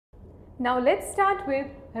Now let's start with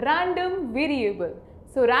random variable.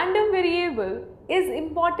 So random variable is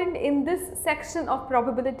important in this section of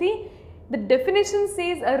probability. The definition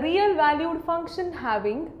says a real valued function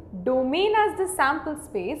having domain as the sample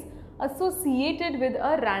space associated with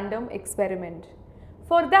a random experiment.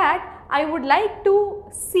 For that, I would like to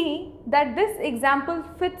see that this example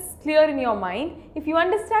fits clear in your mind. If you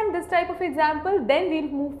understand this type of example, then we will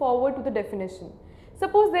move forward to the definition.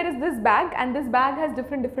 Suppose there is this bag and this bag has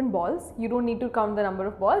different balls. You don't need to count the number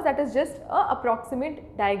of balls. That is just an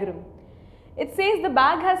approximate diagram. It says the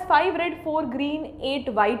bag has 5 red, 4 green,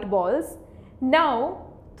 8 white balls. Now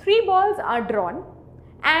 3 balls are drawn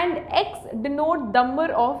and X denote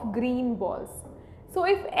number of green balls. So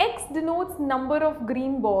if X denotes number of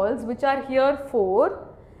green balls, which are here 4.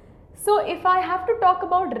 So if I have to talk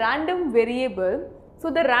about random variable, so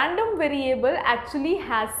the random variable actually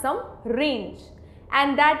has some range,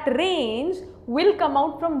 and that range will come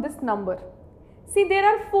out from this number. See, there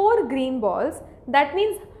are 4 green balls. That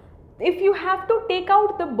means if you have to take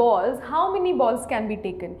out the balls, how many balls can be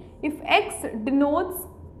taken? If X denotes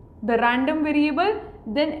the random variable,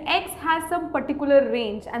 then X has some particular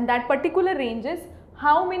range, and that particular range is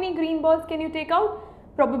how many green balls can you take out?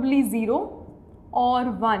 Probably 0 or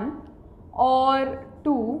 1 or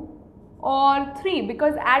 2 or 3,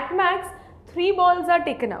 because at max 3 balls are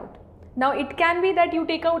taken out. Now it can be that you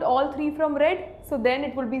take out all 3 from red, so then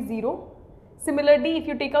it will be 0. Similarly, if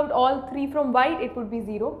you take out all 3 from white, it would be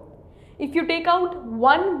 0. If you take out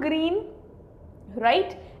 1 green,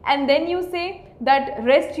 right, and then you say that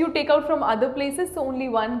rest you take out from other places, so only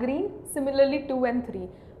 1 green, similarly 2 and 3.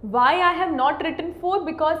 Why I have not written 4?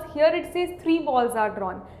 Because here it says 3 balls are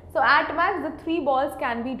drawn. So at max the 3 balls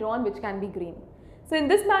can be drawn which can be green. So in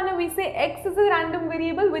this manner we say X is a random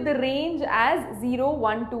variable with a range as 0,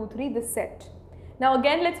 1, 2, 3, this set. Now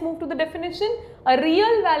again let's move to the definition. A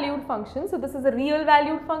real valued function, so this is a real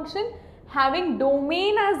valued function having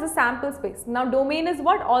domain as the sample space. Now domain is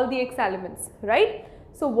what? All the X elements, right?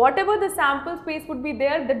 So whatever the sample space would be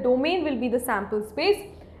there, the domain will be the sample space,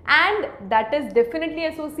 and that is definitely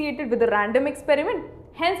associated with a random experiment.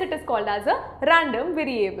 Hence it is called as a random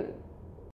variable.